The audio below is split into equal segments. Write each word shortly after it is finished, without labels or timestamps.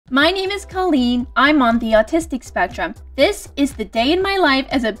My name is Colleen. I'm on the autistic spectrum. This is the day in my life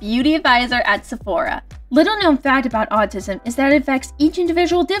as a beauty advisor at Sephora. Little known fact about autism is that it affects each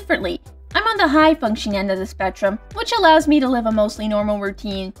individual differently. I'm on the high functioning end of the spectrum, which allows me to live a mostly normal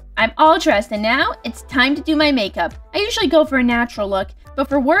routine. I'm all dressed and now it's time to do my makeup. I usually go for a natural look, but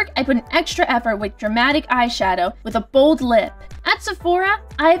for work I put an extra effort with dramatic eyeshadow with a bold lip. At Sephora,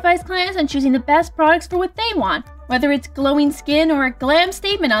 I advise clients on choosing the best products for what they want, whether it's glowing skin or a glam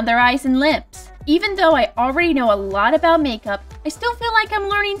statement on their eyes and lips. Even though I already know a lot about makeup, I still feel like I'm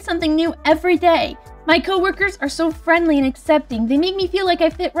learning something new every day. My coworkers are so friendly and accepting, they make me feel like I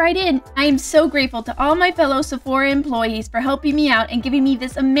fit right in. I am so grateful to all my fellow Sephora employees for helping me out and giving me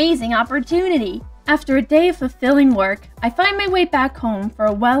this amazing opportunity. After a day of fulfilling work, I find my way back home for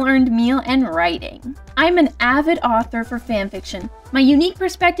a well-earned meal and writing. I'm an avid author for fanfiction. My unique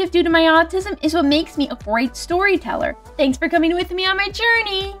perspective due to my autism is what makes me a great storyteller. Thanks for coming with me on my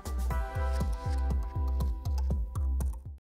journey!